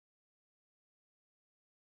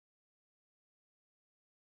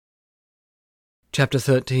Chapter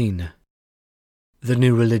 13. The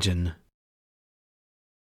New Religion.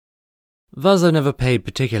 Vazlo never paid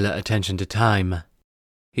particular attention to time.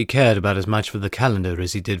 He cared about as much for the calendar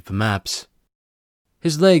as he did for maps.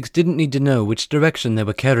 His legs didn't need to know which direction they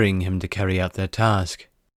were carrying him to carry out their task,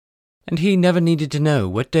 and he never needed to know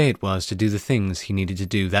what day it was to do the things he needed to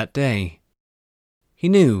do that day. He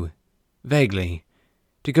knew, vaguely,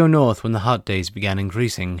 to go north when the hot days began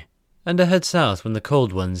increasing, and to head south when the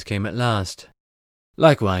cold ones came at last.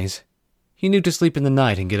 Likewise, he knew to sleep in the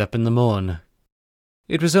night and get up in the morn.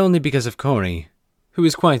 It was only because of Corey, who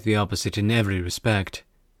was quite the opposite in every respect,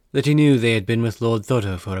 that he knew they had been with Lord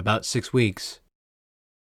Thoto for about 6 weeks.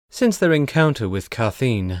 Since their encounter with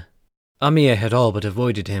Carthene, Amia had all but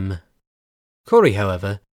avoided him. Corey,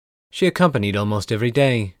 however, she accompanied almost every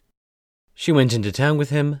day. She went into town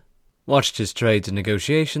with him, watched his trades and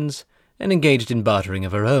negotiations, and engaged in bartering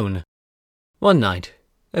of her own. One night,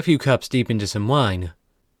 a few cups deep into some wine,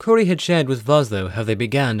 Corey had shared with Vazlo how they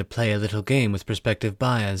began to play a little game with prospective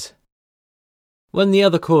buyers. When the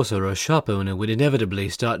other courser or shop owner would inevitably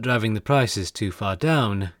start driving the prices too far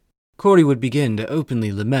down, Corey would begin to openly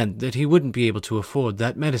lament that he wouldn't be able to afford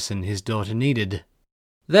that medicine his daughter needed.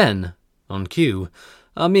 Then, on cue,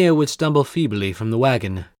 Amia would stumble feebly from the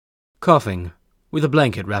wagon, coughing, with a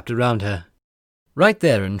blanket wrapped around her. Right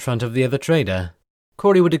there in front of the other trader,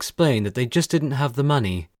 Corey would explain that they just didn't have the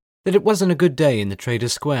money, that it wasn't a good day in the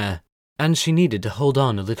trader's square, and she needed to hold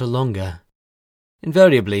on a little longer.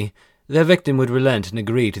 Invariably, their victim would relent and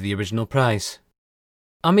agree to the original price.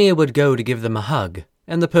 Amia would go to give them a hug,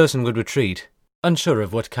 and the person would retreat, unsure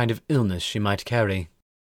of what kind of illness she might carry.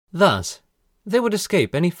 Thus, they would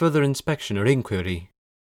escape any further inspection or inquiry.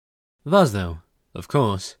 Vazlo, of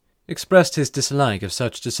course, expressed his dislike of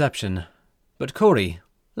such deception, but Corey,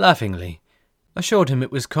 laughingly, assured him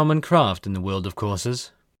it was common craft in the world of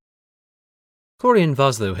coursers. Corey and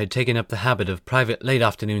Vazlo had taken up the habit of private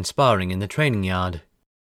late-afternoon sparring in the training yard.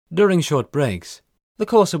 During short breaks, the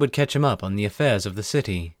courser would catch him up on the affairs of the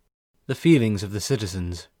city, the feelings of the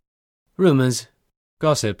citizens, rumours,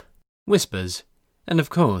 gossip, whispers, and of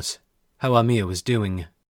course, how Amir was doing.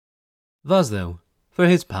 Vazlo, for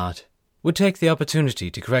his part, would take the opportunity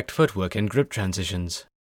to correct footwork and grip transitions,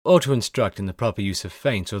 or to instruct in the proper use of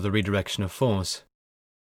feints or the redirection of force.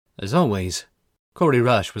 As always, Corey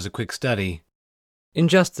Rush was a quick study. In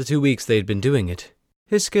just the 2 weeks they had been doing it,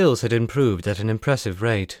 his skills had improved at an impressive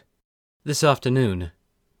rate. This afternoon,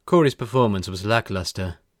 Corey's performance was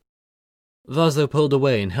lackluster. Vazlo pulled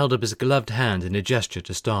away and held up his gloved hand in a gesture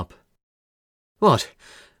to stop. "What?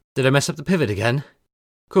 Did I mess up the pivot again?"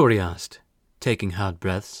 Corey asked, taking hard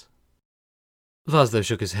breaths. Vazlo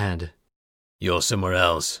shook his head. "You're somewhere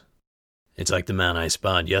else. It's like the man I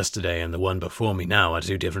sparred yesterday and the one before me now are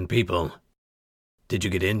 2 different people. Did you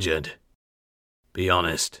get injured? Be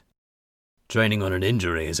honest. Training on an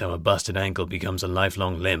injury is how a busted ankle becomes a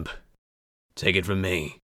lifelong limp. Take it from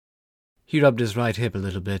me." He rubbed his right hip a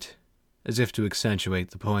little bit, as if to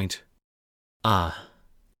accentuate the point. "Ah."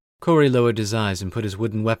 Corey lowered his eyes and put his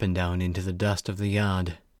wooden weapon down into the dust of the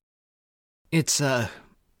yard. "It's,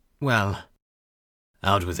 well..."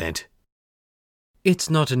 "Out with it." "It's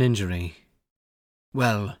not an injury.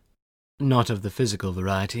 Well, not of the physical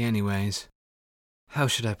variety anyways. How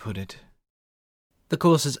should I put it?" The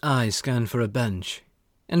courser's eyes scanned for a bench,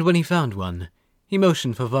 and when he found one, he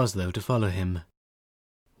motioned for Vazlo to follow him.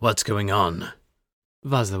 "What's going on?"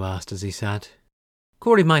 Vazlo asked as he sat.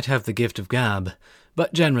 Corey might have the gift of gab,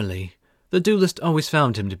 but generally, the duelist always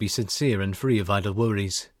found him to be sincere and free of idle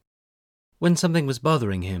worries. When something was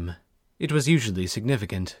bothering him, it was usually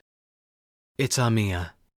significant. "It's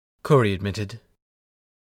Amia," Corey admitted.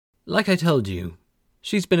 "Like I told you,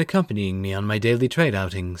 she's been accompanying me on my daily trade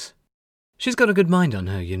outings. She's got a good mind on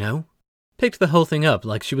her, you know. Picked the whole thing up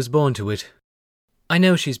like she was born to it. I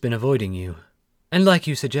know she's been avoiding you, and like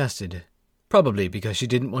you suggested, probably because she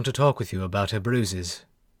didn't want to talk with you about her bruises.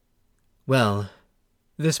 Well,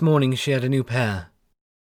 this morning she had a new pair,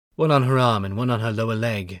 one on her arm and one on her lower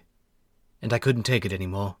leg, and I couldn't take it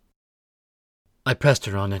anymore. I pressed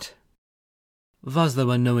her on it."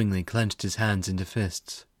 Vazlo unknowingly clenched his hands into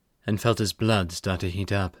fists, and felt his blood start to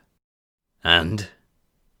heat up. "And?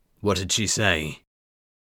 What did she say?"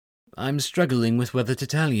 "I'm struggling with whether to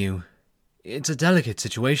tell you. It's a delicate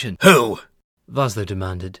situation." "Who?" Vazlo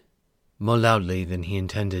demanded, more loudly than he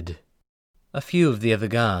intended. A few of the other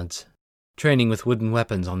guards, training with wooden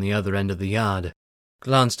weapons on the other end of the yard,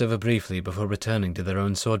 glanced over briefly before returning to their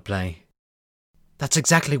own swordplay. "That's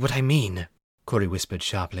exactly what I mean," Corey whispered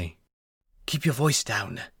sharply. "Keep your voice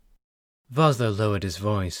down." Vazlo lowered his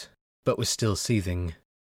voice, but was still seething.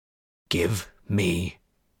 "Give me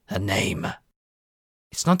a name."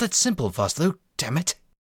 It's not that simple, Vosloo, damn it.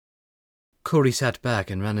 Corey sat back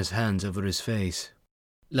and ran his hands over his face,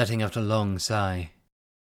 letting out a long sigh.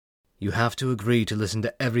 You have to agree to listen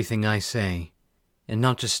to everything I say, and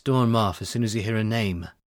not just storm off as soon as you hear a name.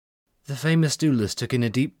 The famous Duelist took in a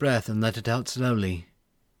deep breath and let it out slowly.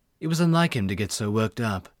 It was unlike him to get so worked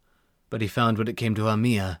up, but he found when it came to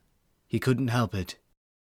Amia, he couldn't help it.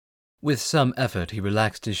 With some effort he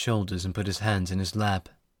relaxed his shoulders and put his hands in his lap.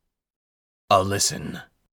 I'll listen.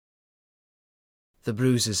 The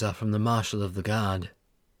bruises are from the Marshal of the Guard,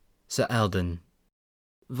 Sir Alden.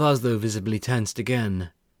 Vosloo visibly tensed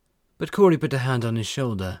again, but Corey put a hand on his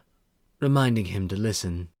shoulder, reminding him to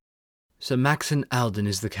listen. Sir Maxon Alden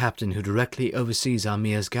is the captain who directly oversees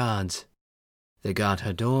Amia's guards. They guard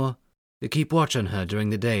her door, they keep watch on her during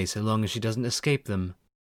the day so long as she doesn't escape them,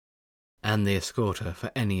 and they escort her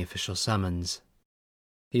for any official summons.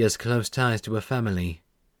 He has close ties to her family,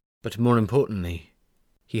 but more importantly,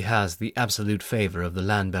 he has the absolute favour of the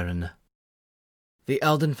Land Baron. The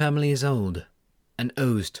Alden family is old, and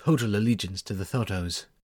owes total allegiance to the Thotos,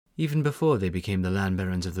 even before they became the Land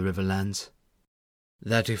Barons of the Riverlands.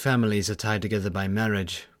 Their two families are tied together by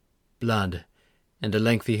marriage, blood, and a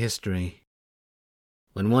lengthy history.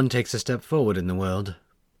 When one takes a step forward in the world,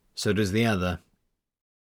 so does the other.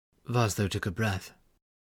 Vosloo took a breath.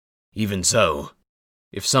 Even so,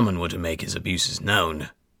 if someone were to make his abuses known,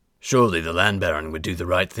 surely the Land Baron would do the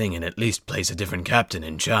right thing and at least place a different captain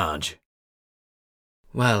in charge.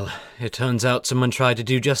 Well, it turns out someone tried to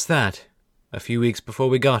do just that, a few weeks before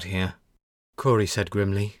we got here, Corey said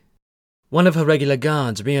grimly. One of her regular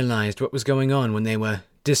guards realized what was going on when they were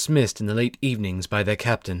dismissed in the late evenings by their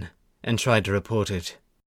captain, and tried to report it.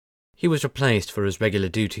 He was replaced for his regular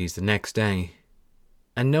duties the next day,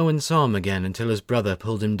 and no one saw him again until his brother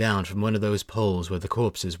pulled him down from one of those poles where the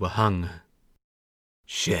corpses were hung.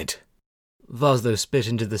 Shit. Vosloo spit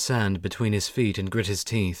into the sand between his feet and grit his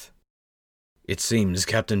teeth. It seems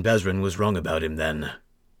Captain Bezran was wrong about him then.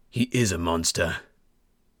 He is a monster.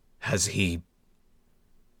 Has he...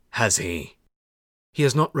 He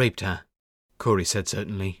has not raped her, Corey said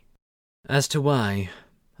certainly. As to why,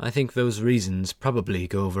 I think those reasons probably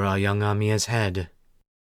go over our young Amia's head.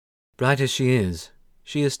 Bright as she is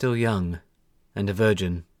still young, and a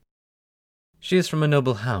virgin. She is from a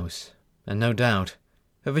noble house, and no doubt,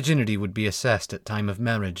 her virginity would be assessed at time of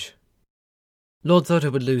marriage. Lord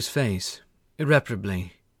Thoto would lose face,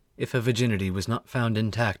 irreparably, if her virginity was not found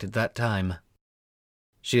intact at that time.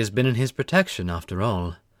 She has been in his protection, after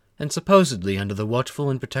all, and supposedly under the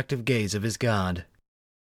watchful and protective gaze of his guard.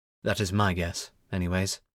 That is my guess,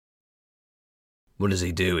 anyways. What does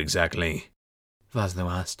he do, exactly?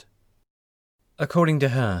 Vosloo asked. According to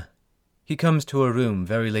her, he comes to her room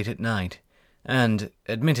very late at night, and,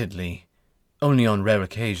 admittedly, only on rare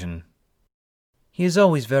occasion. He is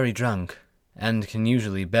always very drunk, and can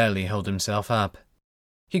usually barely hold himself up.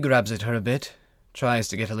 He grabs at her a bit, tries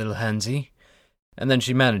to get a little handsy, and then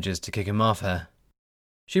she manages to kick him off her.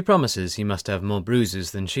 She promises he must have more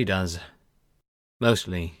bruises than she does.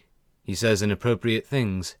 Mostly, he says inappropriate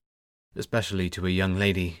things, especially to a young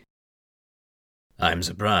lady. I'm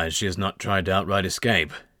surprised she has not tried to outright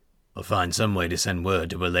escape, or find some way to send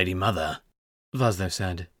word to her lady mother, Vosloo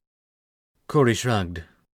said. Corey shrugged.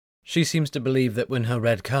 She seems to believe that when her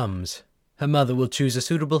red comes, her mother will choose a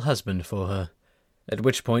suitable husband for her, at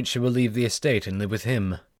which point she will leave the estate and live with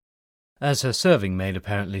him. As her serving maid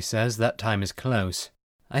apparently says, that time is close.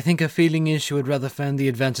 I think her feeling is she would rather fend the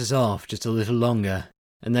advances off just a little longer,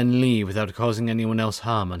 and then leave without causing anyone else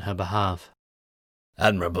harm on her behalf.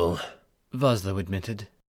 Admirable, Vosloo admitted.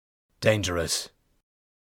 Dangerous.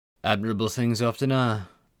 Admirable things often are.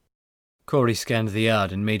 Corey scanned the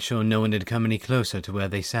yard and made sure no one had come any closer to where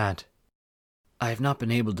they sat. I have not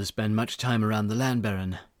been able to spend much time around the Land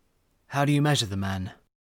Baron. How do you measure the man?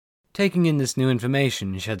 Taking in this new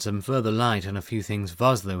information shed some further light on a few things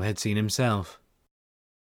Vosloo had seen himself.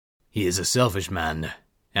 He is a selfish man,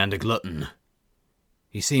 and a glutton.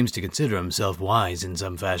 He seems to consider himself wise in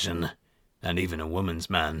some fashion, and even a woman's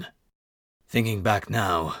man. Thinking back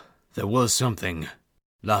now, there was something,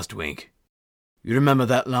 last week. You remember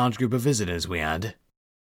that large group of visitors we had?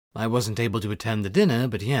 I wasn't able to attend the dinner,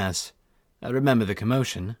 but yes, I remember the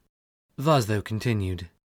commotion. Vosloo continued.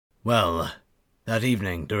 Well, that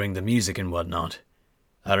evening, during the music and whatnot,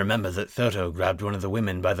 I remember that Thoto grabbed one of the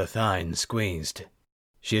women by the thigh and squeezed.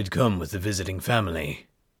 She had come with the visiting family,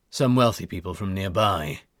 some wealthy people from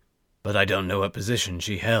nearby, but I don't know what position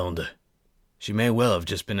she held. She may well have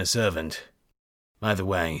just been a servant. Either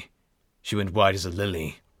way, she went white as a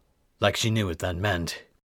lily, like she knew what that meant.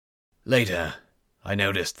 Later, I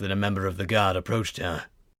noticed that a member of the guard approached her,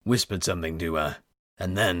 whispered something to her,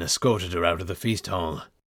 and then escorted her out of the feast hall.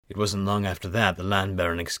 It wasn't long after that the land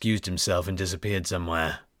baron excused himself and disappeared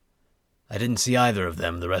somewhere. I didn't see either of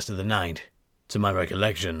them the rest of the night, to my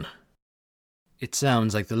recollection. It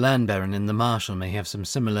sounds like the land baron and the marshal may have some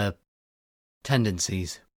similar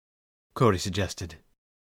tendencies, Corey suggested.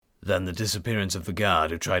 Then the disappearance of the guard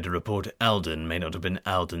who tried to report Alden may not have been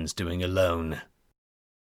Alden's doing alone.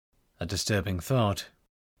 A disturbing thought,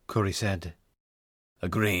 Corey said.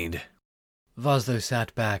 Agreed. Voslo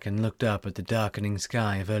sat back and looked up at the darkening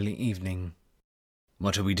sky of early evening.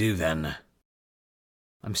 What do we do then?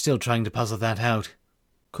 I'm still trying to puzzle that out,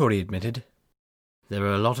 Corey admitted. There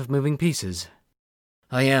are a lot of moving pieces.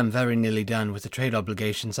 I am very nearly done with the trade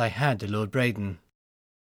obligations I had to Lord Braden.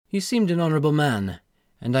 He seemed an honourable man,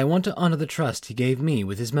 and I want to honour the trust he gave me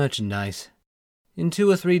with his merchandise. In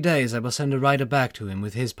 2 or 3 days I will send a rider back to him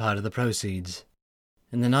with his part of the proceeds,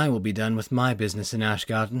 and then I will be done with my business in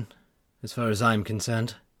Ashgarden, as far as I'm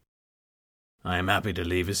concerned. I am happy to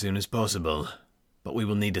leave as soon as possible, but we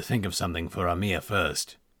will need to think of something for Amia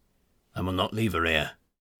first. I will not leave her here,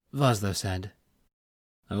 Voslo said.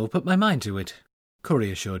 I will put my mind to it,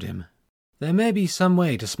 Corey assured him. There may be some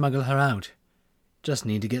way to smuggle her out. Just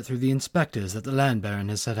need to get through the inspectors that the land baron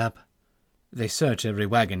has set up. They search every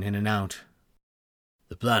wagon in and out.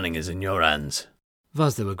 The planning is in your hands,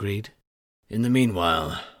 Voslo agreed. In the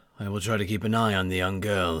meanwhile, I will try to keep an eye on the young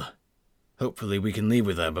girl. Hopefully we can leave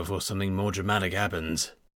with her before something more dramatic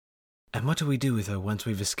happens. And what do we do with her once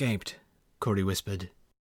we've escaped? Corey whispered.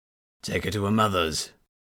 Take her to her mother's.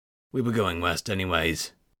 We were going west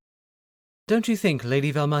anyways. Don't you think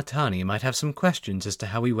Lady Velmartani might have some questions as to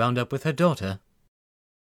how we wound up with her daughter?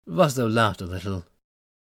 Voslo laughed a little.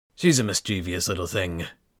 She's a mischievous little thing.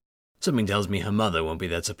 Something tells me her mother won't be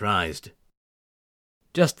that surprised.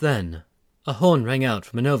 Just then, a horn rang out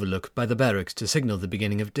from an overlook by the barracks to signal the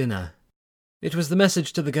beginning of dinner. It was the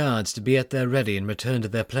message to the guards to be at their ready and return to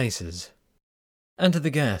their places, and to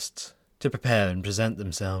the guests to prepare and present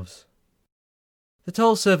themselves. The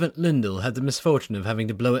tall servant Lyndall had the misfortune of having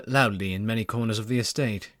to blow it loudly in many corners of the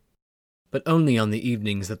estate, but only on the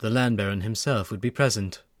evenings that the land baron himself would be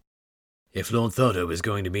present. If Lord Thoto is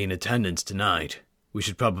going to be in attendance tonight, we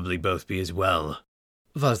should probably both be as well,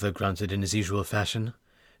 Voslo grunted in his usual fashion,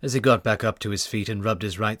 as he got back up to his feet and rubbed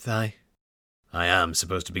his right thigh. I am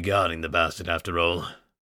supposed to be guarding the bastard after all,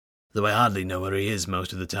 though I hardly know where he is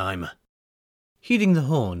most of the time. Heeding the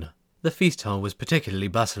horn, the feast hall was particularly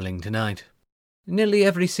bustling tonight. Nearly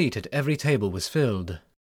every seat at every table was filled.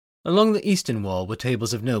 Along the eastern wall were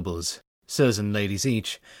tables of nobles, sirs and ladies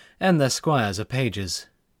each, and their squires or pages,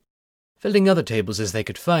 filling other tables as they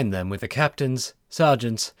could find them with the captains,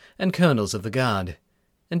 sergeants, and colonels of the guard,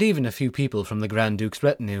 and even a few people from the Grand Duke's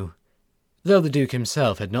retinue, though the Duke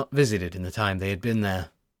himself had not visited in the time they had been there.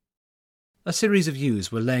 A series of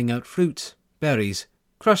youths were laying out fruits, berries,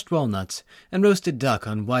 crushed walnuts, and roasted duck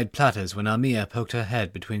on wide platters when Amia poked her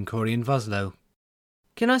head between Corey and Voslo.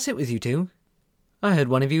 "Can I sit with you two? I heard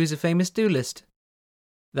one of you is a famous duelist."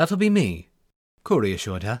 "That'll be me," Corey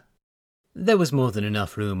assured her. There was more than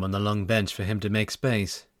enough room on the long bench for him to make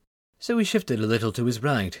space, so he shifted a little to his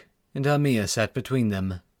right, and Amia sat between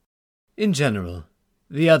them. In general,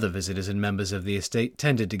 the other visitors and members of the estate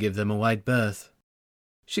tended to give them a wide berth.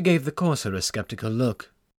 She gave the courser a sceptical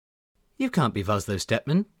look. "You can't be Voslo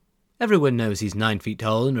Stepman. Everyone knows he's 9 feet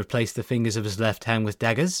tall and replaced the fingers of his left hand with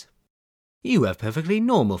daggers. You have perfectly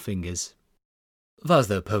normal fingers."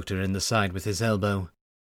 Voslo poked her in the side with his elbow.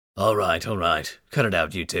 All right. Cut it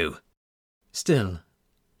out, you two." Still,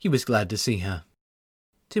 he was glad to see her.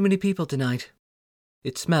 "Too many people tonight.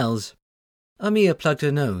 It smells." Amia plugged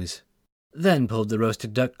her nose, then pulled the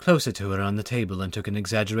roasted duck closer to her on the table and took an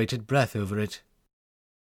exaggerated breath over it.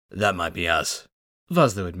 "That might be us,"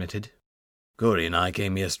 Voslo admitted. "Corey and I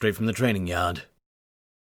came here straight from the training yard."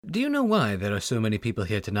 "Do you know why there are so many people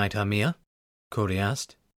here tonight, Amia?" Corey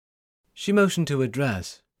asked. She motioned to her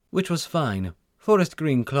dress, which was fine, forest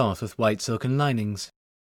green cloth with white silken linings.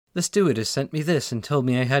 "The stewardess sent me this and told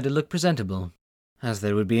me I had to look presentable, as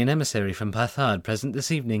there would be an emissary from Pathard present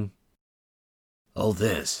this evening." "All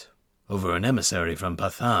this? Over an emissary from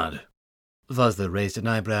Pathard?" Voslo raised an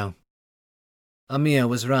eyebrow. Amia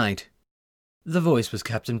was right. The voice was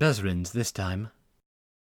Captain Bezerin's this time.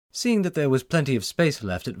 Seeing that there was plenty of space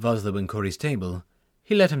left at Voslo and Corey's table,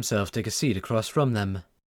 he let himself take a seat across from them.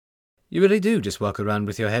 "You really do just walk around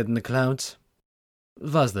with your head in the clouds?"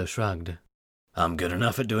 Voslo shrugged. "I'm good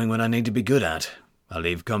enough at doing what I need to be good at. I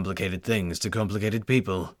leave complicated things to complicated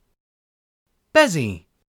people." "Bezzy!"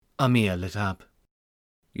 Amia lit up.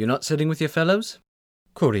 "You're not sitting with your fellows?"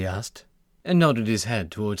 Corey asked, and nodded his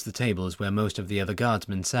head towards the tables where most of the other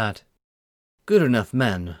guardsmen sat. Good enough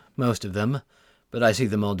men, most of them, but I see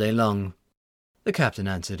them all day long, the captain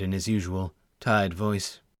answered in his usual, tired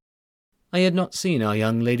voice. I had not seen our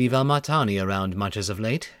young Lady Valmartani around much as of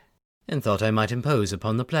late, and thought I might impose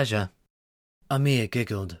upon the pleasure. Amir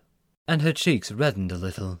giggled, and her cheeks reddened a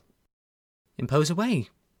little. Impose away,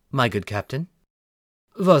 my good captain.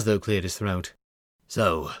 Voslo cleared his throat.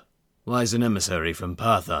 So, why is an emissary from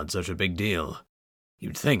Parthad such a big deal?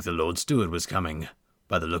 You'd think the Lord Steward was coming,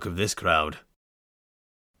 by the look of this crowd.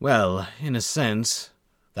 Well, in a sense,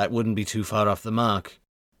 that wouldn't be too far off the mark,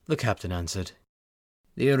 the captain answered.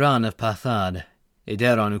 The Iran of Parthad,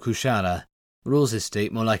 Ederon Ukushara, rules his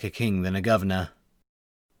state more like a king than a governor.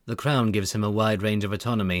 The crown gives him a wide range of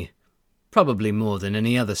autonomy, probably more than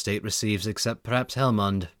any other state receives except perhaps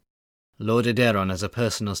Helmond. Lord Ederon has a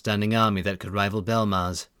personal standing army that could rival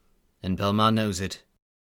Belmar's, and Belmar knows it.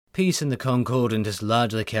 Peace in the Concordant is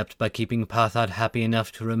largely kept by keeping Parthad happy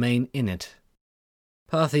enough to remain in it.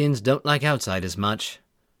 Parthians don't like outsiders much,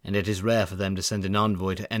 and it is rare for them to send an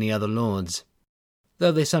envoy to any other lords,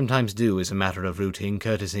 though they sometimes do as a matter of routine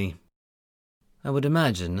courtesy. I would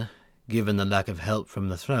imagine, given the lack of help from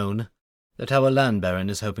the throne, that our land baron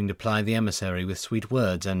is hoping to ply the emissary with sweet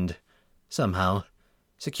words and, somehow,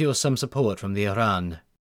 secure some support from the Iran.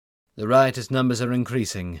 The riotous numbers are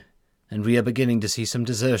increasing, and we are beginning to see some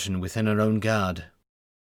desertion within our own guard.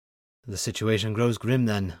 The situation grows grim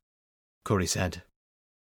then, Corey said.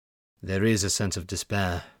 There is a sense of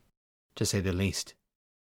despair, to say the least,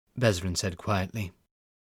 Bezrin said quietly.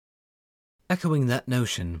 Echoing that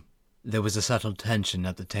notion, there was a subtle tension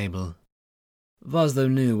at the table. Voslo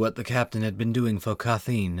knew what the captain had been doing for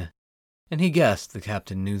Carthene, and he guessed the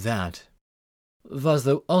captain knew that.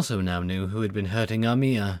 Voslo also now knew who had been hurting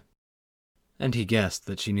Armia, and he guessed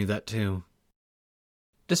that she knew that too.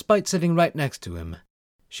 Despite sitting right next to him,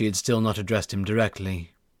 she had still not addressed him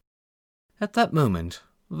directly. At that moment,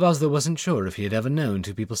 Voslo wasn't sure if he had ever known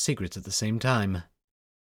two people's secrets at the same time.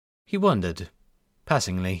 He wondered,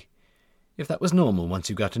 passingly, if that was normal once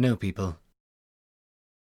you got to know people.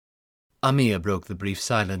 Amir broke the brief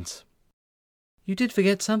silence. You did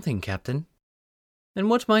forget something, Captain. And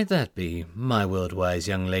what might that be, my world-wise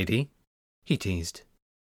young lady? He teased.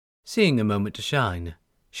 Seeing a moment to shine,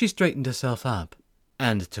 she straightened herself up,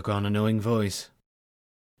 and took on a knowing voice.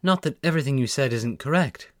 Not that everything you said isn't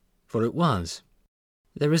correct, for it was.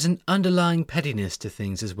 There is an underlying pettiness to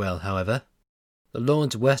things as well, however. The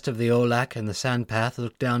lords west of the Orlak and the Sandpath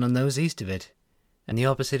look down on those east of it, and the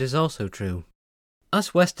opposite is also true.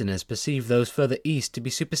 Us Westerners perceive those further east to be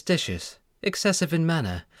superstitious, excessive in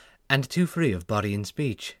manner, and too free of body and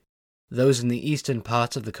speech. Those in the eastern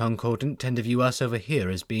parts of the Concordant tend to view us over here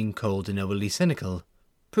as being cold and overly cynical,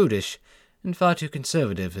 prudish, and far too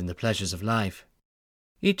conservative in the pleasures of life.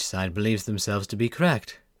 Each side believes themselves to be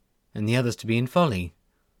correct, and the others to be in folly.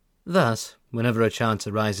 Thus, whenever a chance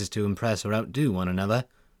arises to impress or outdo one another,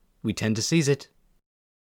 we tend to seize it.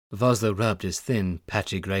 Voslo rubbed his thin,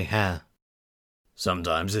 patchy grey hair.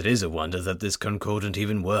 Sometimes it is a wonder that this Concordant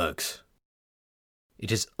even works.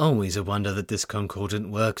 It is always a wonder that this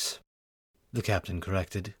Concordant works, the captain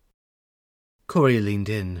corrected. Corey leaned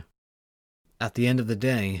in. At the end of the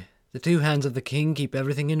day, the two hands of the king keep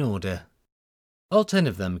everything in order. All 10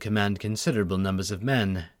 of them command considerable numbers of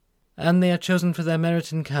men, and they are chosen for their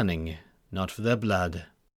merit and cunning, not for their blood.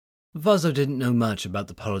 Voslo didn't know much about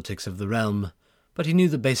the politics of the realm, but he knew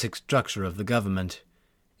the basic structure of the government,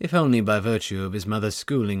 if only by virtue of his mother's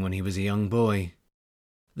schooling when he was a young boy.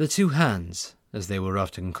 The two hands, as they were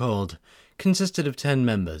often called, consisted of 10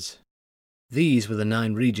 members. These were the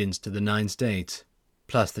 9 regents to the 9 states,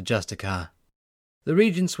 plus the Justicar. The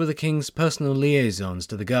regents were the king's personal liaisons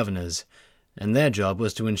to the governors, and their job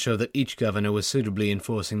was to ensure that each governor was suitably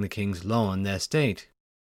enforcing the king's law in their state.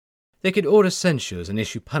 They could order censures and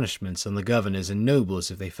issue punishments on the governors and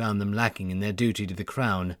nobles if they found them lacking in their duty to the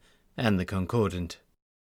crown and the Concordant.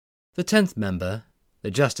 The 10th member,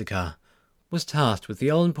 the Justicar, was tasked with the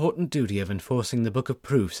all-important duty of enforcing the Book of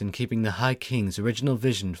Proofs and keeping the High King's original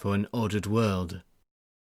vision for an ordered world.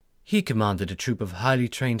 He commanded a troop of highly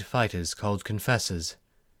trained fighters called Confessors,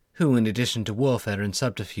 who, in addition to warfare and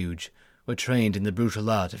subterfuge, were trained in the brutal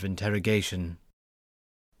art of interrogation.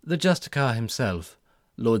 The Justicar himself,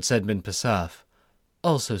 Lord Sedmund Passaf,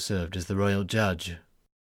 also served as the royal judge.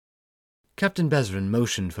 Captain Bezrin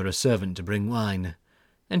motioned for a servant to bring wine,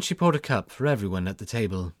 and she poured a cup for everyone at the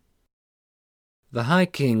table. The High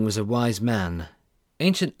King was a wise man.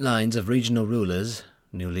 Ancient lines of regional rulers,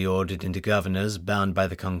 newly ordered into governors bound by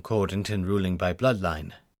the Concordant and ruling by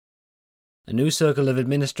bloodline. A new circle of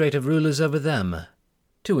administrative rulers over them,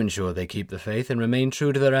 to ensure they keep the faith and remain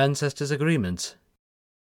true to their ancestors' agreements.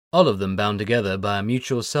 all of them bound together by a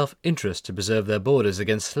mutual self-interest to preserve their borders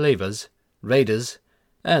against slavers, raiders,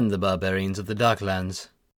 and the barbarians of the Darklands.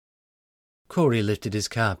 Corey lifted his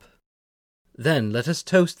cap. Then let us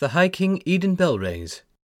toast the High King Eden Belrays,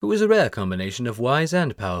 who is a rare combination of wise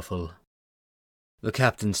and powerful. The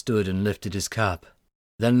captain stood and lifted his cap,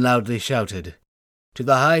 then loudly shouted, "To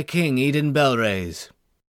the High King Eden Belrays!"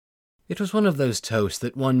 It was one of those toasts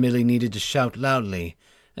that one merely needed to shout loudly,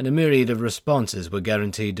 and a myriad of responses were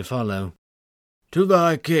guaranteed to follow. "To the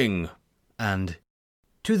High King!" and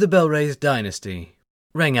 "To the Belrays dynasty!"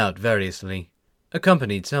 rang out variously,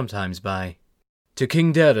 accompanied sometimes by "To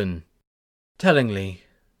King Darren." Tellingly,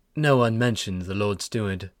 no one mentioned the Lord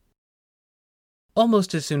Steward.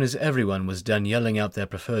 Almost as soon as everyone was done yelling out their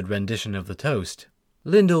preferred rendition of the toast,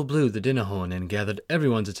 Lyndall blew the dinner horn and gathered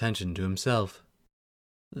everyone's attention to himself.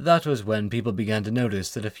 That was when people began to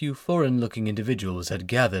notice that a few foreign-looking individuals had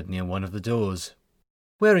gathered near one of the doors,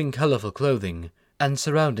 wearing colourful clothing and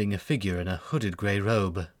surrounding a figure in a hooded grey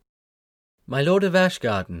robe. "My Lord of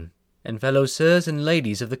Ashgarden, and fellow sirs and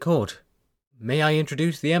ladies of the court, may I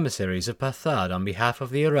introduce the emissaries of Pathad on behalf of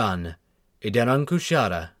the Iran, Idaran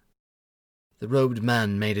Kushara." The robed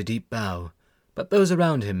man made a deep bow, but those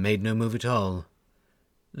around him made no move at all.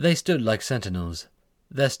 They stood like sentinels,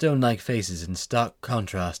 their stone-like faces in stark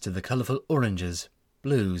contrast to the colourful oranges,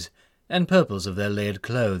 blues, and purples of their layered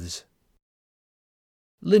clothes.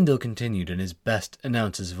 Lyndall continued in his best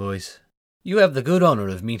announcer's voice. "You have the good honour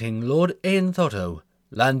of meeting Lord Ayan Thoto,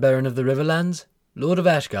 Land Baron of the Riverlands, Lord of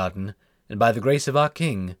Ashgarden, and by the grace of our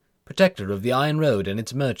king, protector of the Iron Road and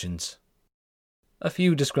its merchants." A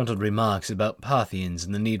few disgruntled remarks about Parthians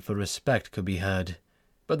and the need for respect could be heard,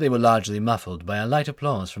 but they were largely muffled by a light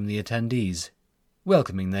applause from the attendees,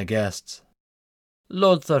 welcoming their guests.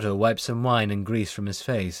 Lord Thoto wiped some wine and grease from his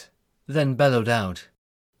face, then bellowed out,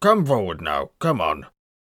 "Come forward now, come on.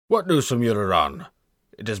 What news from your Iran?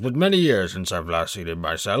 It has been many years since I've last seen him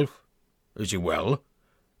myself. Is he well?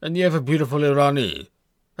 And the ever-beautiful Irani,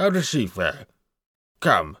 how does she fare?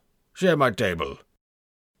 Come, share my table."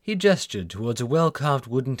 He gestured towards a well-carved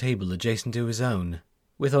wooden table adjacent to his own,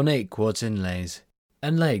 with ornate quartz inlays,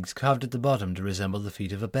 and legs carved at the bottom to resemble the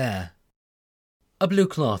feet of a bear. A blue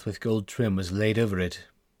cloth with gold trim was laid over it,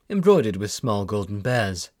 embroidered with small golden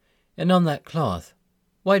bears, and on that cloth,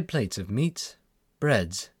 wide plates of meats,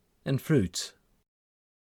 breads, and fruits.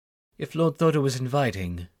 If Lord Thoto was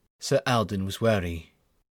inviting, Sir Alden was wary.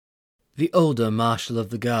 The older Marshal of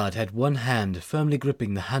the Guard had one hand firmly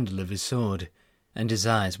gripping the handle of his sword, and his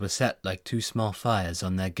eyes were set like two small fires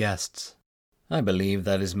on their guests. "I believe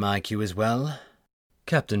that is my cue as well,"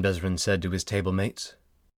 Captain Bezran said to his table mates,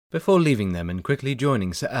 before leaving them and quickly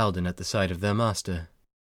joining Sir Alden at the side of their master.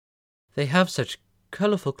 "They have such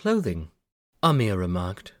colourful clothing," Amir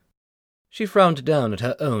remarked. She frowned down at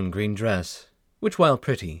her own green dress, which, while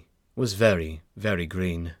pretty, was very, very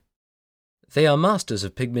green. "They are masters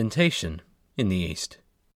of pigmentation in the East,"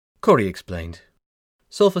 Corey explained.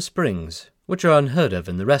 "Sulphur springs, which are unheard of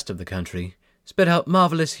in the rest of the country, spit out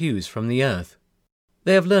marvellous hues from the earth.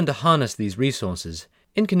 They have learned to harness these resources,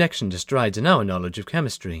 in connection to strides in our knowledge of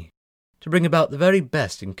chemistry, to bring about the very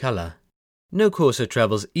best in colour. No courser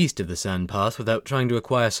travels east of the Sand Path without trying to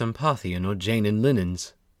acquire some Parthian or Jainan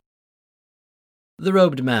linens." The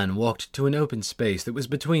robed man walked to an open space that was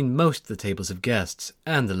between most of the tables of guests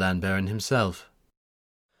and the Land Baron himself.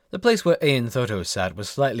 The place where Ayan Thoto sat was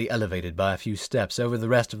slightly elevated by a few steps over the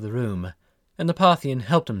rest of the room, and the Parthian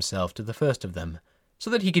helped himself to the first of them, so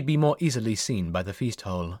that he could be more easily seen by the feast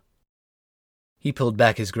hall. He pulled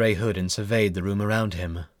back his grey hood and surveyed the room around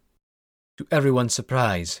him. To everyone's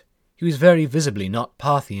surprise, he was very visibly not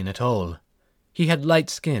Parthian at all. He had light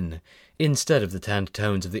skin, instead of the tanned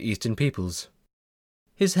tones of the Eastern peoples.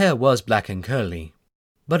 His hair was black and curly,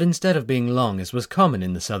 but instead of being long as was common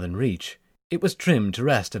in the southern reach, it was trimmed to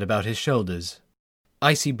rest at about his shoulders.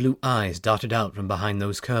 Icy blue eyes darted out from behind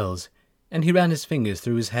those curls, and he ran his fingers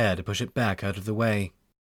through his hair to push it back out of the way.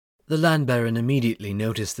 The Land Baron immediately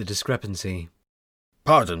noticed the discrepancy.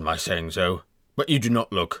 "Pardon my saying so, but you do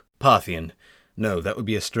not look Parthian. No, that would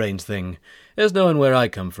be a strange thing, as no one where I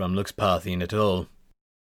come from looks Parthian at all,"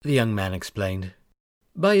 the young man explained.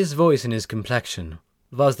 By his voice and his complexion,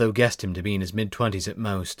 Voslo guessed him to be in his mid-20s at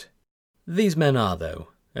most. These men are, though,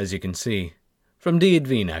 as you can see, from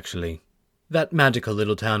Diadveen actually, that magical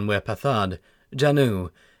little town where Pathad,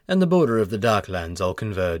 Janu, and the border of the Darklands all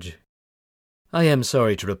converge. I am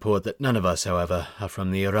sorry to report that none of us, however, are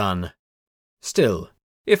from the Iran. Still,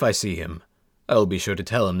 if I see him, I will be sure to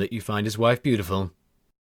tell him that you find his wife beautiful."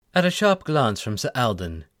 At a sharp glance from Sir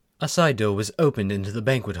Alden, a side door was opened into the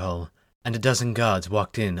banquet hall, and a dozen guards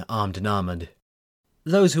walked in armed and armoured.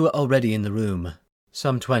 Those who were already in the room,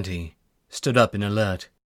 some 20, stood up in alert,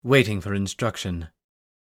 waiting for instruction.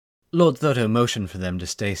 Lord Thoto motioned for them to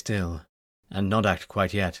stay still, and not act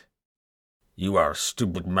quite yet. You are a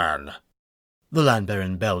stupid man. The Land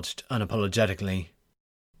Baron belched unapologetically.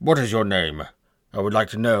 What is your name? I would like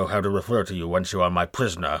to know how to refer to you once you are my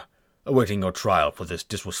prisoner, awaiting your trial for this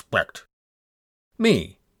disrespect.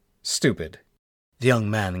 Me? Stupid. The young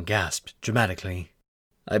man gasped dramatically.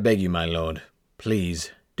 I beg you, my lord,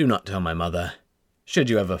 please, do not tell my mother. Should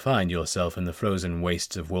you ever find yourself in the frozen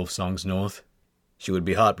wastes of Wolfsong's North, she would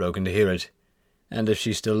be heartbroken to hear it, and if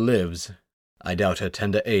she still lives, I doubt her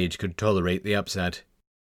tender age could tolerate the upset.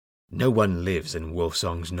 No one lives in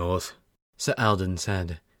Wolfsong's North, Sir Alden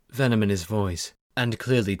said, venom in his voice, and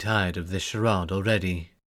clearly tired of this charade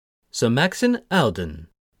already. Sir Maxon Alden,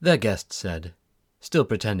 their guest said, still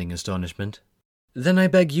pretending astonishment. Then I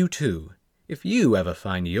beg you too, if you ever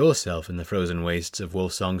find yourself in the frozen wastes of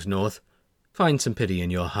Wolfsong's North, find some pity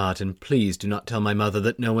in your heart and please do not tell my mother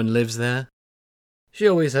that no one lives there. She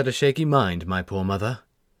always had a shaky mind, my poor mother,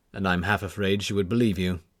 and I'm half afraid she would believe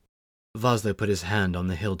you. Vosloo put his hand on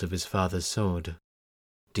the hilt of his father's sword.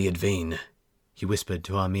 Diadvine, he whispered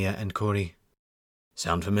to Armia and Corey.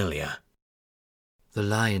 Sound familiar? The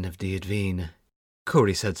Lion of Diadvine,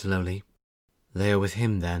 Corey said slowly. They are with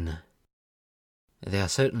him, then. They are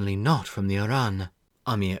certainly not from the Oran,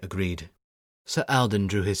 Armia agreed. Sir Alden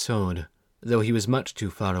drew his sword, though he was much too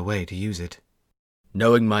far away to use it.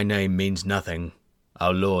 Knowing my name means nothing.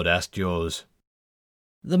 Our lord asked yours.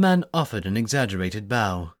 The man offered an exaggerated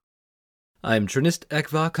bow. I am Trinist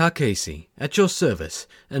Ekvar Carcasi, at your service,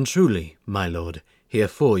 and truly, my lord, here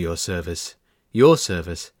for your service,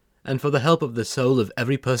 and for the help of the soul of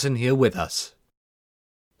every person here with us.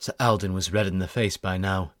 Sir Alden was red in the face by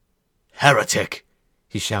now. Heretic!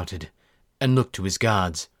 He shouted, and looked to his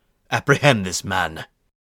guards. Apprehend this man!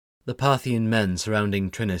 The Parthian men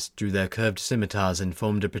surrounding Trinist drew their curved scimitars and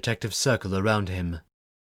formed a protective circle around him.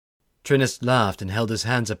 Trinist laughed and held his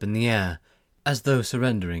hands up in the air, as though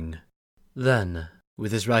surrendering. Then,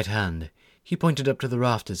 with his right hand, he pointed up to the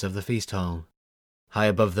rafters of the feast hall. High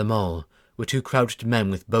above them all were two crouched men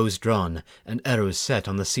with bows drawn and arrows set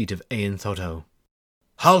on the seat of Ayan Thoto.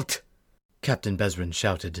 Halt! Captain Bezran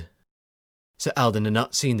shouted. Sir Alden had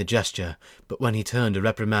not seen the gesture, but when he turned to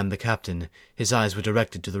reprimand the captain, his eyes were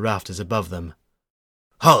directed to the rafters above them.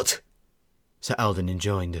 Halt! Sir Alden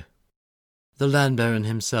enjoined. The Land Baron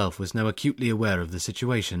himself was now acutely aware of the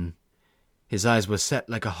situation. His eyes were set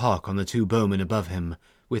like a hawk on the two bowmen above him,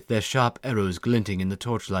 with their sharp arrows glinting in the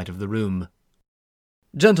torchlight of the room.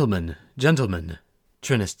 Gentlemen,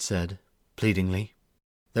 Trinist said, pleadingly.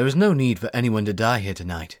 There is no need for anyone to die here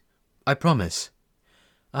tonight. I promise.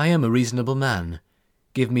 I am a reasonable man.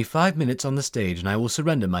 Give me 5 minutes on the stage and I will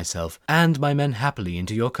surrender myself and my men happily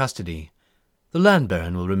into your custody. The Land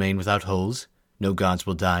Baron will remain without holes, no guards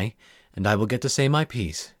will die, and I will get to say my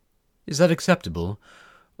piece. Is that acceptable,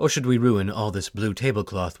 or should we ruin all this blue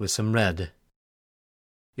tablecloth with some red?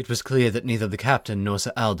 It was clear that neither the captain nor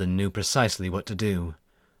Sir Alden knew precisely what to do.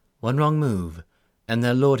 One wrong move, and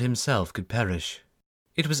their lord himself could perish.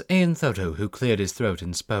 It was Ayan Thoto who cleared his throat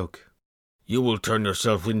and spoke. You will turn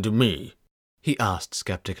yourself into me? He asked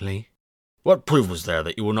skeptically. What proof is there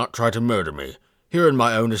that you will not try to murder me, here in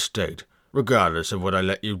my own estate, regardless of what I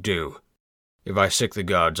let you do? If I sick the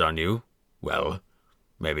guards on you, well,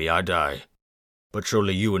 maybe I die. But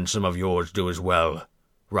surely you and some of yours do as well.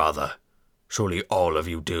 Rather, surely all of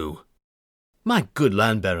you do. My good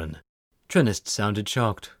Land Baron, Trinist sounded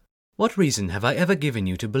shocked. What reason have I ever given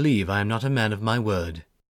you to believe I am not a man of my word?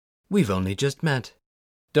 We've only just met.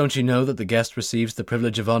 Don't you know that the guest receives the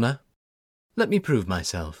privilege of honor? Let me prove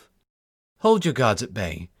myself. Hold your guards at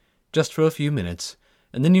bay, just for a few minutes,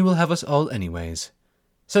 and then you will have us all anyways.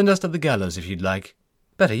 Send us to the gallows if you'd like.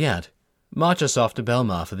 Better yet, march us off to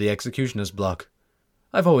Belmar for the executioner's block.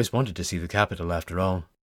 I've always wanted to see the capital, after all.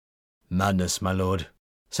 Madness, my lord,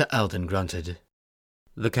 Sir Alden grunted.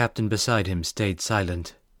 The captain beside him stayed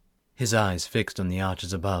silent, his eyes fixed on the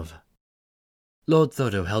arches above. Lord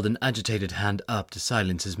Thoto held an agitated hand up to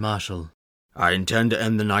silence his marshal. I intend to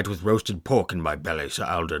end the night with roasted pork in my belly, Sir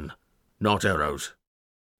Alden, not arrows.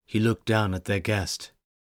 He looked down at their guest.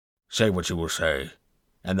 Say what you will say,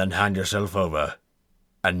 and then hand yourself over,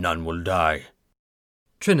 and none will die.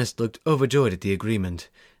 Trinist looked overjoyed at the agreement,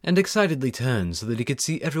 and excitedly turned so that he could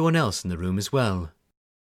see everyone else in the room as well.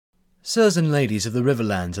 Sirs and ladies of the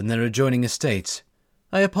Riverlands and their adjoining estates,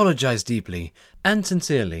 I apologize deeply, and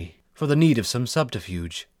sincerely, for the need of some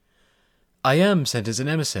subterfuge. I am sent as an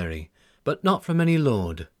emissary, but not from any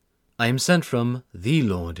lord. I am sent from the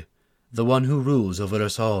Lord, the one who rules over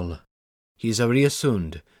us all. He is Arya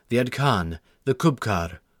Sund, the Adkan, the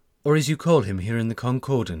Kubkar, or as you call him here in the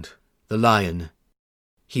Concordant, the Lion.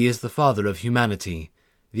 He is the father of humanity,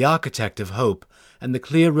 the architect of hope, and the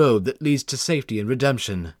clear road that leads to safety and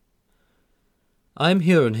redemption. I am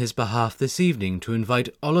here on his behalf this evening to invite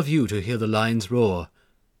all of you to hear the lion's roar,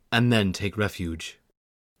 and then take refuge."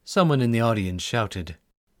 Someone in the audience shouted,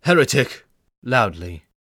 "Heretic!" loudly,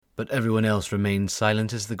 but everyone else remained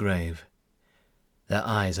silent as the grave, their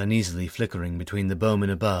eyes uneasily flickering between the bowmen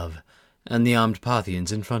above and the armed Parthians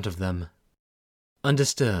in front of them.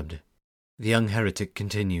 Undisturbed, the young heretic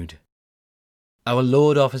continued, "Our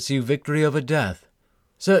Lord offers you victory over death,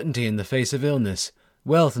 certainty in the face of illness,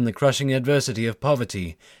 wealth in the crushing adversity of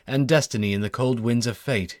poverty, and destiny in the cold winds of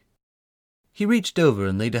fate." He reached over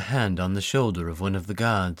and laid a hand on the shoulder of one of the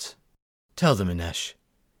guards. "Tell them, Inesh,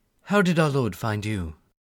 how did our Lord find you?"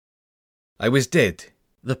 "I was dead,"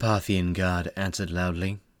 the Parthian guard answered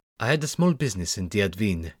loudly. "I had a small business in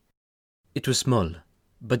Diadvin. It was small,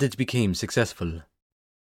 but it became successful.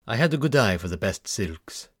 I had a good eye for the best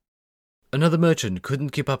silks. Another merchant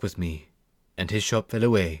couldn't keep up with me, and his shop fell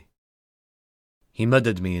away. He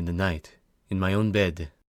murdered me in the night, in my own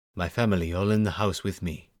bed, my family all in the house with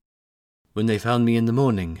me. When they found me in the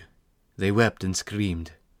morning, they wept and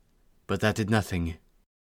screamed, but that did nothing.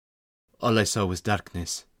 All I saw was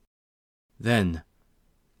darkness. Then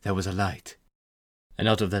there was a light, and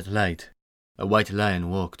out of that light a white lion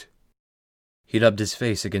walked. He rubbed his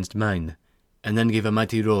face against mine, and then gave a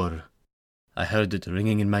mighty roar. I heard it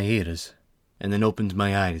ringing in my ears, and then opened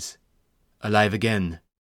my eyes, alive again,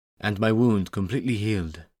 and my wound completely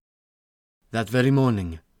healed. That very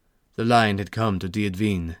morning, the lion had come to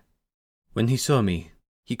Diadvin. When he saw me,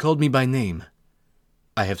 he called me by name.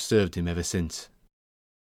 I have served him ever since."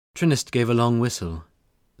 Trinist gave a long whistle,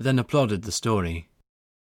 then applauded the story.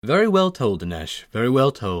 "Very well told, Inesh, very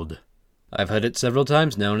well told. I've heard it several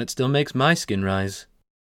times now, and it still makes my skin rise."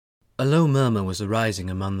 A low murmur was arising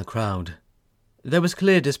among the crowd. There was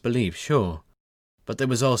clear disbelief, sure, but there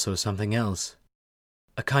was also something else.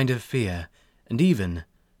 A kind of fear, and even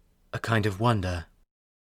a kind of wonder.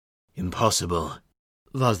 "Impossible,"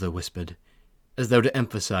 Vazda whispered, as though to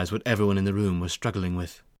emphasize what everyone in the room was struggling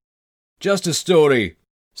with. "Just a story,"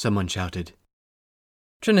 someone shouted.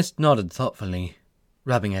 Trinist nodded thoughtfully,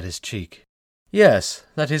 rubbing at his cheek. "Yes,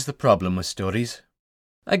 that is the problem with stories.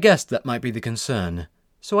 I guessed that might be the concern,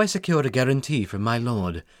 so I secured a guarantee from my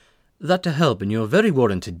lord that to help in your very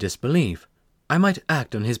warranted disbelief, I might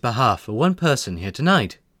act on his behalf for one person here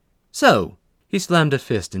tonight. So," he slammed a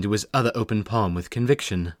fist into his other open palm with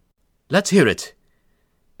conviction, "let's hear it.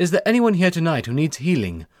 Is there anyone here tonight who needs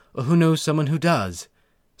healing, or who knows someone who does?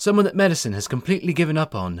 Someone that medicine has completely given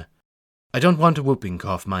up on? I don't want a whooping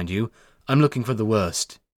cough, mind you. I'm looking for the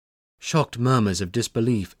worst." Shocked murmurs of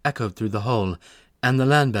disbelief echoed through the hall, and the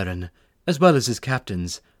land baron, as well as his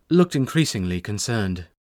captains, looked increasingly concerned.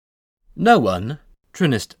 "No one?"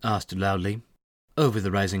 Trinist asked loudly, over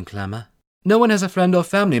the rising clamour. "No one has a friend or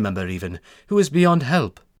family member, even, who is beyond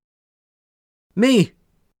help?" "Me!"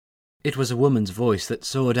 It was a woman's voice that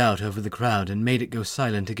soared out over the crowd and made it go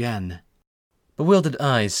silent again. Bewildered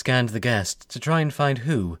eyes scanned the guests to try and find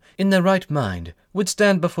who, in their right mind, would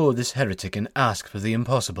stand before this heretic and ask for the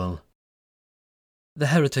impossible. The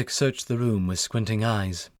heretic searched the room with squinting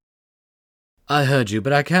eyes. "I heard you,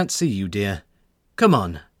 but I can't see you, dear. Come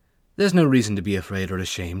on. There's no reason to be afraid or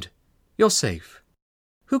ashamed. You're safe.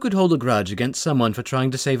 Who could hold a grudge against someone for trying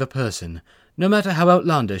to save a person, no matter how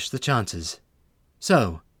outlandish the chances?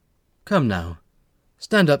 So, come now.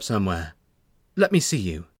 Stand up somewhere. Let me see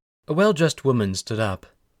you." A well-dressed woman stood up,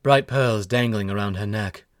 bright pearls dangling around her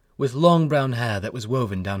neck, with long brown hair that was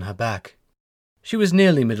woven down her back. She was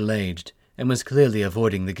nearly middle-aged, and was clearly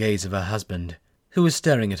avoiding the gaze of her husband, who was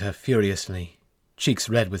staring at her furiously, cheeks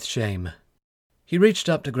red with shame. He reached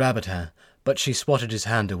up to grab at her, but she swatted his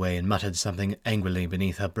hand away and muttered something angrily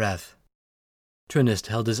beneath her breath. Trinist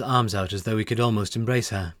held his arms out as though he could almost embrace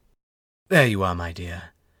her. "There you are, my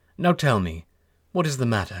dear. Now tell me, what is the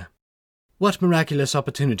matter? What miraculous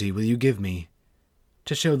opportunity will you give me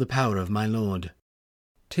to show the power of my lord?"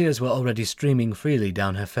 Tears were already streaming freely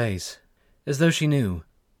down her face, as though she knew,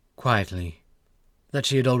 quietly, that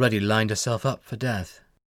she had already lined herself up for death.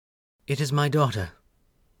 "It is my daughter.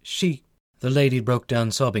 She—" The lady broke down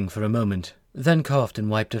sobbing for a moment, then coughed and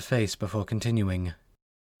wiped her face before continuing.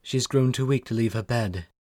 "She's grown too weak to leave her bed.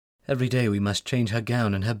 Every day we must change her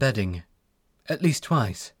gown and her bedding. At least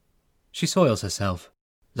twice. She soils herself."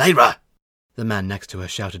 "Lyra!" the man next to her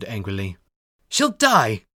shouted angrily. "She'll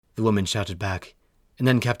die!" the woman shouted back, and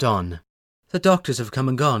then kept on. "The doctors have come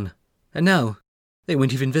and gone, and now they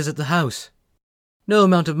won't even visit the house. No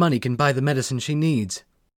amount of money can buy the medicine she needs.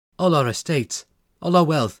 All our estates, all our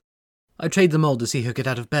wealth. I'd trade them all to see her get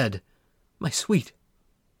out of bed. My sweet,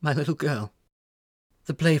 my little girl."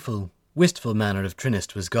 The playful, wistful manner of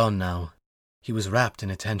Trinist was gone now. He was wrapped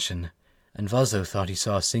in attention, and Voslo thought he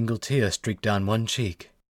saw a single tear streak down one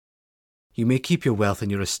cheek. "You may keep your wealth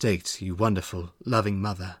and your estates, you wonderful, loving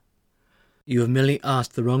mother. You have merely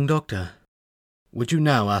asked the wrong doctor. Would you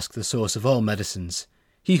now ask the source of all medicines,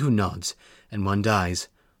 he who nods, and one dies,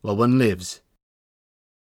 while one lives?"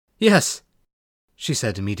 "Yes," she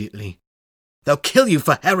said immediately. "They'll kill you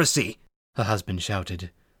for heresy!" her husband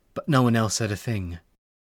shouted, but no one else said a thing.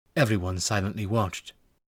 Everyone silently watched.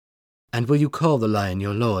 "And will you call the lion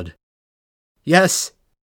your lord?" "Yes,"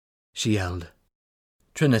 she yelled.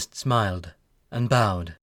 Trinist smiled and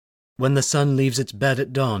bowed. "When the sun leaves its bed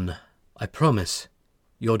at dawn, I promise,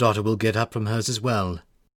 your daughter will get up from hers as well."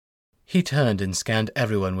 He turned and scanned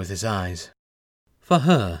everyone with his eyes. "For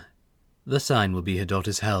her, the sign will be her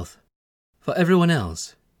daughter's health. For everyone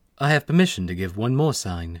else, I have permission to give one more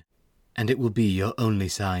sign, and it will be your only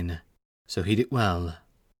sign, so heed it well.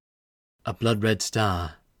 A blood-red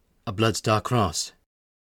star, a blood-star cross.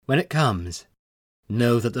 When it comes,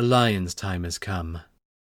 know that the lion's time has come.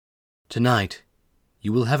 Tonight,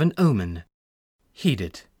 you will have an omen. Heed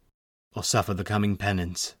it, or suffer the coming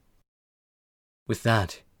penance." With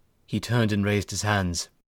that, he turned and raised his hands.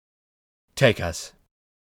 "Take us."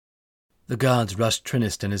 The guards rushed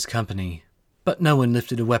Trinist and his company, but no one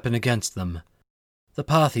lifted a weapon against them. The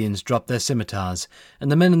Parthians dropped their scimitars,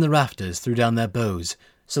 and the men in the rafters threw down their bows,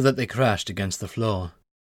 so that they crashed against the floor.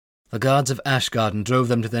 The guards of Ashgarden drove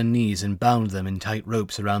them to their knees and bound them in tight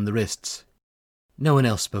ropes around the wrists. No one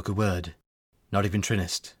else spoke a word, not even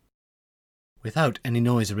Trinist. Without any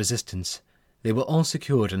noise or resistance, they were all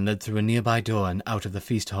secured and led through a nearby door and out of the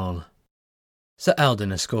feast hall. Sir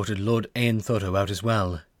Alden escorted Lord Ayan Thoto out as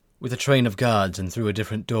well, with a train of guards, and through a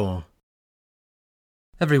different door.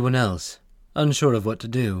 Everyone else, unsure of what to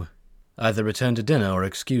do, either returned to dinner or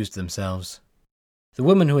excused themselves. The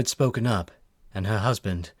woman who had spoken up, and her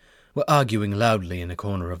husband, were arguing loudly in a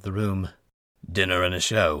corner of the room. "Dinner and a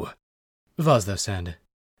show," Voslo said,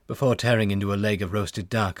 before tearing into a leg of roasted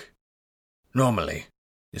duck. "Normally,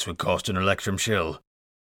 this would cost an electrum shill."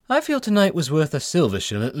 "I feel tonight was worth a silver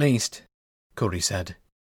shill at least," Corey said.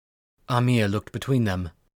 Amir looked between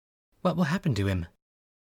them. "What will happen to him?"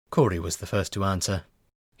 Corey was the first to answer.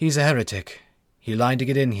 "He's a heretic. He lied to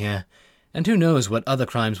get in here, and who knows what other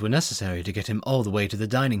crimes were necessary to get him all the way to the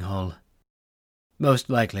dining hall. Most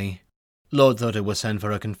likely, Lord Thoto will send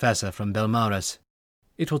for a confessor from Belmaris.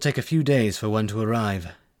 It will take a few days for one to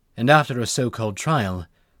arrive, and after a so-called trial,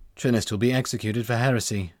 Trinist will be executed for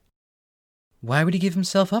heresy." "Why would he give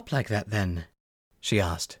himself up like that, then?" she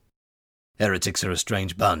asked. "Heretics are a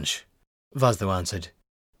strange bunch," Voslo answered.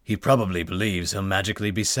 "He probably believes he'll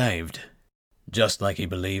magically be saved, just like he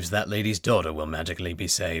believes that lady's daughter will magically be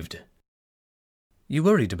saved." "You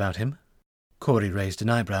worried about him?" Corey raised an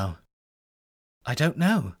eyebrow. "I don't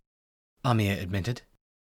know," Amir admitted.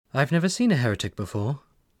 "I've never seen a heretic before.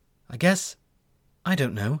 I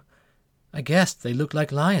don't know. I guessed they looked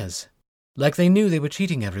like liars. Like they knew they were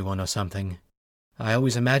cheating everyone or something. I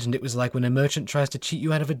always imagined it was like when a merchant tries to cheat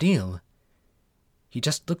you out of a deal. He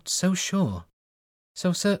just looked so sure.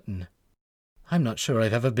 So certain. I'm not sure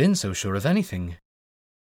I've ever been so sure of anything."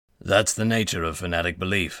 "That's the nature of fanatic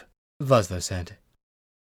belief," Voslo said.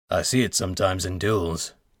 "I see it sometimes in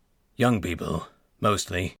duels. Young people,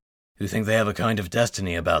 mostly, who think they have a kind of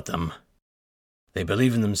destiny about them. They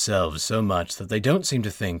believe in themselves so much that they don't seem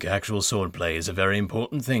to think actual swordplay is a very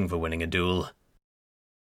important thing for winning a duel.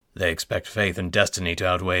 They expect faith and destiny to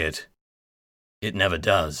outweigh it. It never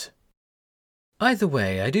does." "Either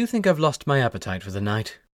way, I do think I've lost my appetite for the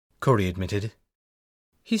night," Corey admitted.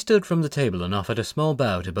 He stood from the table and offered a small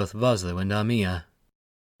bow to both Voslo and Amir.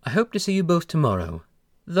 "I hope to see you both tomorrow,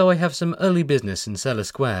 though I have some early business in Cellar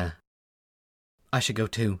Square." "I should go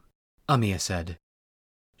too," Amir said.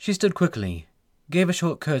 She stood quickly, gave a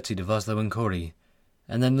short curtsy to Voslo and Corey,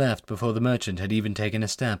 and then left before the merchant had even taken a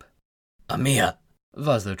step. "Amir!"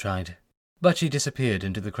 Voslo tried, but she disappeared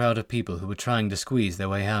into the crowd of people who were trying to squeeze their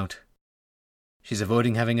way out. "She's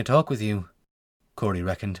avoiding having a talk with you," Corey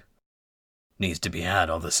reckoned. "Needs to be had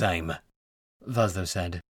all the same," Voslo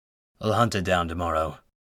said. "I'll hunt her down tomorrow."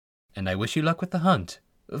 "And I wish you luck with the hunt,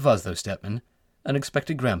 Voslo Stepman,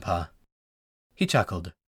 unexpected grandpa." He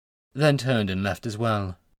chuckled, then turned and left as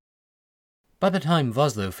well. By the time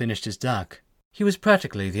Voslo finished his duck, he was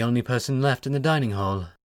practically the only person left in the dining hall.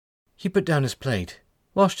 He put down his plate,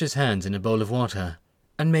 washed his hands in a bowl of water,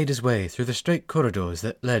 and made his way through the straight corridors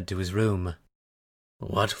that led to his room.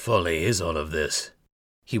 What folly is all of this?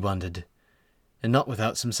 He wondered, and not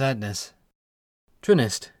without some sadness.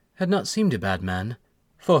 Duelist had not seemed a bad man,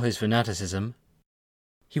 for his fanaticism.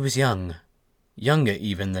 He was young, younger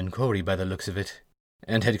even than Corey by the looks of it,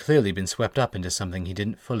 and had clearly been swept up into something he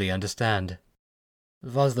didn't fully understand.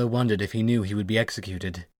 Vosloo wondered if he knew he would be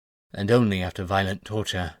executed, and only after violent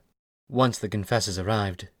torture, once the confessors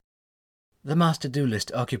arrived. The master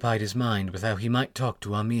duelist occupied his mind with how he might talk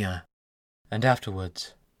to Amir, and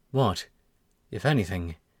afterwards, what, if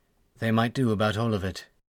anything, they might do about all of it.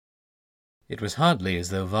 It was hardly as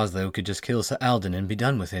though Vosloo could just kill Sir Alden and be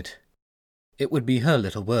done with it. It would be her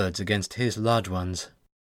little words against his large ones,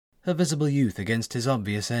 her visible youth against his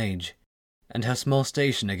obvious age, and her small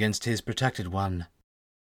station against his protected one.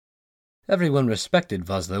 Everyone respected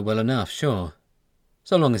Vosloo well enough, sure,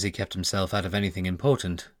 so long as he kept himself out of anything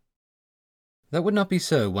important. That would not be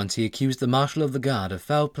so once he accused the Marshal of the Guard of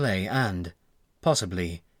foul play and,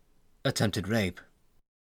 possibly, attempted rape.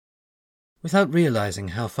 Without realizing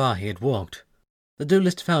how far he had walked, the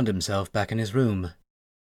duelist found himself back in his room.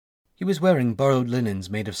 He was wearing borrowed linens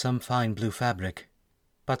made of some fine blue fabric,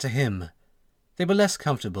 but to him, they were less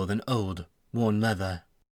comfortable than old, worn leather.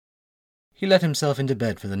 He let himself into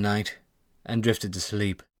bed for the night, and drifted to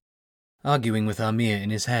sleep, arguing with Amir in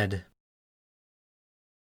his head.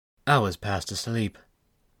 Hours passed asleep,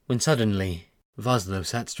 when suddenly Vosloo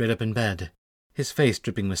sat straight up in bed, his face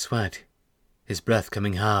dripping with sweat, his breath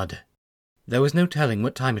coming hard. There was no telling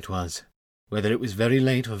what time it was, whether it was very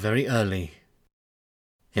late or very early.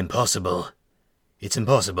 Impossible. It's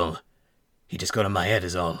impossible. He just got on my head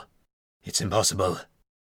is all. It's impossible.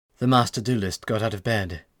 The master duelist got out of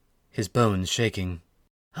bed, his bones shaking.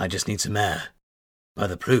 I just need some air. By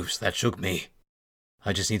the proofs, that shook me.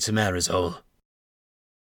 I just need some air is all.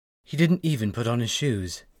 He didn't even put on his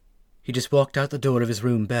shoes. He just walked out the door of his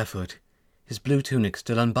room barefoot, his blue tunic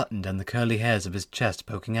still unbuttoned and the curly hairs of his chest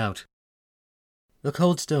poking out. The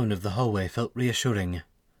cold stone of the hallway felt reassuring,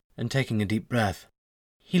 and taking a deep breath,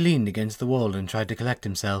 he leaned against the wall and tried to collect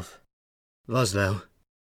himself. Vosloo.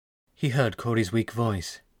 He heard Corey's weak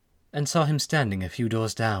voice, and saw him standing a few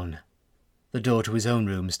doors down, the door to his own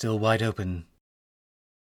room still wide open.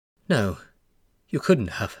 No, you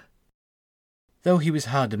couldn't have. Though he was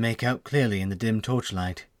hard to make out clearly in the dim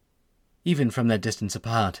torchlight, even from their distance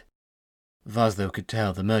apart, Vosloo could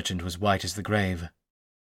tell the merchant was white as the grave.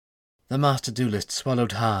 The master duelist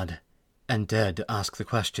swallowed hard, and dared to ask the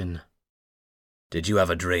question. Did you have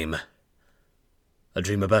a dream? A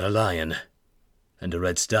dream about a lion, and a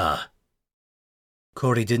red star?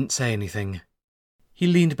 Corey didn't say anything. He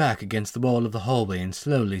leaned back against the wall of the hallway and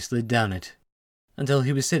slowly slid down it, until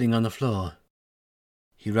he was sitting on the floor.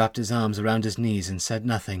 He wrapped his arms around his knees and said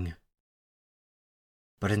nothing.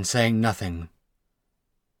 But in saying nothing,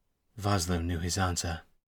 Vosloo knew his answer.